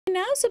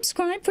can now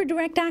subscribe for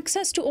direct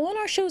access to all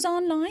our shows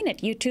online at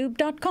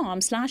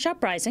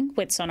youtube.com/uprising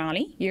with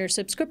Sonali. Your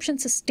subscription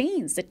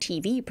sustains the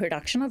TV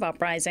production of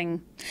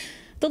Uprising.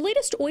 The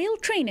latest oil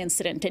train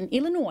incident in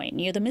Illinois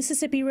near the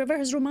Mississippi River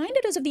has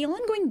reminded us of the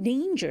ongoing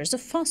dangers of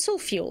fossil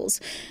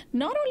fuels.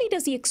 Not only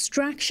does the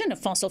extraction of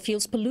fossil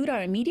fuels pollute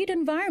our immediate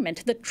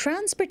environment, the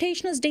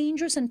transportation is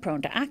dangerous and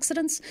prone to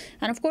accidents.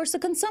 And of course, the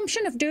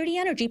consumption of dirty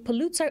energy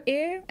pollutes our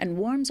air and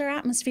warms our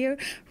atmosphere,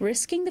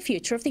 risking the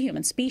future of the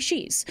human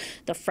species.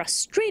 The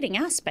frustrating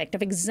aspect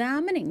of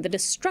examining the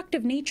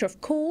destructive nature of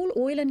coal,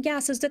 oil and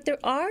gas is that there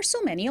are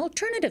so many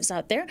alternatives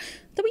out there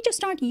that we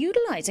just aren't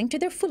utilizing to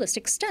their fullest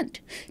extent.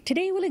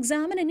 Today, we'll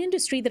examine an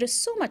industry that has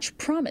so much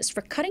promise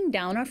for cutting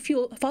down our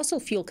fossil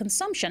fuel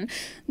consumption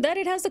that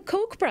it has the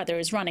Koch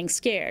brothers running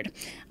scared.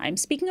 I'm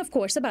speaking, of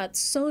course, about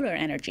solar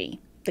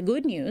energy. The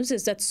good news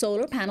is that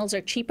solar panels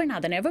are cheaper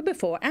now than ever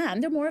before,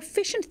 and they're more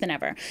efficient than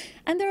ever.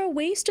 And there are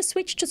ways to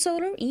switch to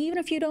solar even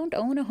if you don't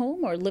own a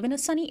home or live in a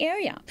sunny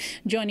area.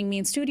 Joining me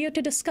in studio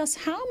to discuss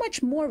how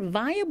much more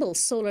viable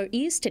solar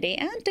is today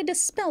and to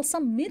dispel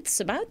some myths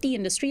about the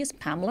industry is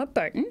Pamela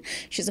Burton.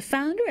 She's a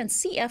founder and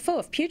CFO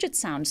of Puget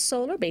Sound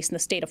Solar, based in the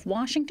state of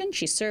Washington.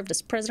 She served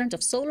as president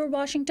of Solar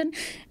Washington,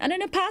 and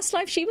in a past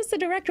life, she was the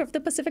director of the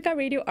Pacifica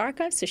Radio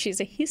Archive, so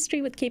she's a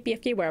history with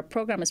KPFK where our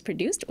program is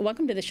produced.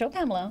 Welcome to the show,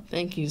 Pamela.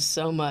 Thank you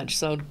so much.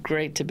 So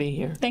great to be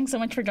here. Thanks so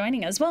much for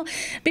joining us. Well,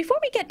 before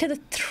we get to the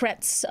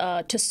threats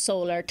to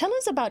solar, tell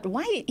us about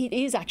why it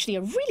is actually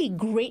a really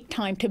great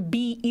time to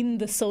be in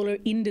the solar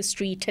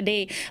industry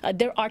today.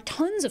 There are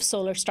tons of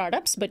solar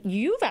startups, but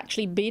you've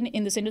actually been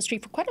in this industry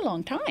for quite a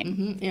long time.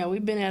 Mm-hmm. Yeah,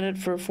 we've been at it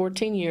for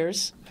 14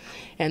 years,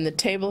 and the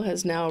table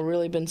has now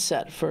really been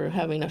set for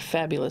having a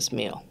fabulous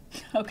meal.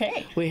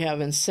 Okay. We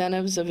have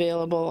incentives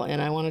available,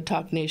 and I want to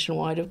talk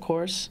nationwide, of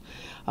course.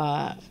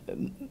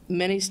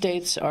 Many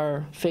states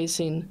are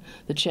facing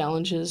the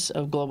challenges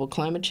of global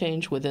climate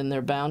change within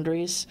their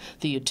boundaries.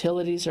 The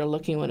utilities are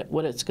looking at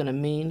what it's going to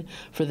mean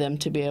for them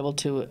to be able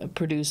to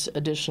produce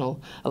additional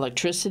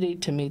electricity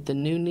to meet the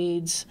new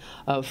needs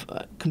of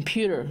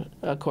computer.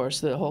 Of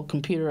course, the whole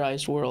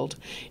computerized world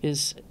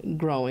is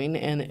growing,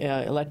 and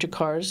electric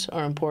cars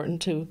are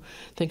important to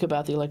think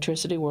about the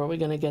electricity. Where are we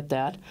going to get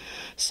that?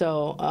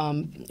 So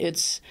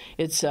it's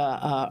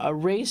a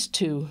race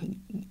to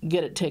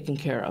get it taken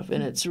care of,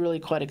 and it's really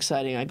quite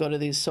exciting. I go to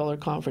these solar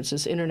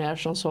conferences,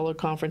 international solar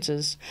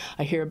conferences.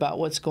 I hear about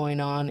what's going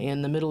on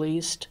in the Middle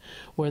East,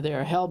 where they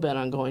are hell-bent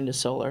on going to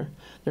solar.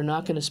 They're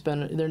not going to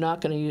spend. They're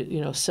not going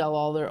to, sell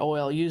all their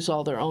oil, use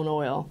all their own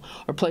oil.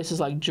 Or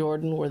places like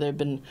Jordan, where they've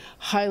been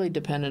highly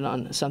dependent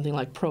on something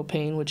like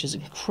propane, which is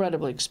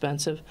incredibly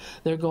expensive.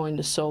 They're going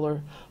to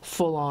solar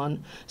full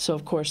on. So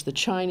of course, the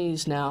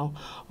Chinese now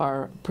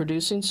are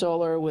producing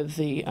solar with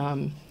the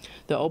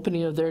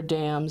opening of their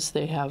dams.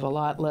 They have a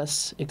lot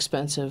less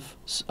expensive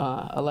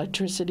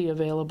electricity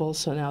available,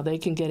 so now they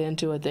can get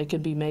into it. They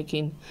can be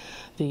making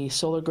the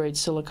solar-grade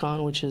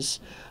silicon, which is,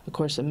 of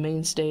course, a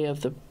mainstay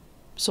of the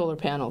solar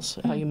panels,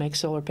 how you make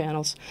solar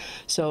panels.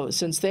 So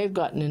since they've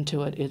gotten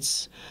into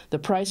it, the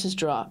price has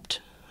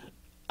dropped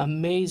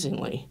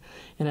amazingly,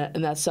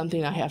 and that's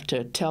something I have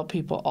to tell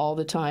people all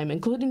the time,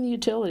 including the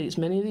utilities.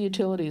 Many of the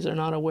utilities are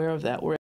not aware of that.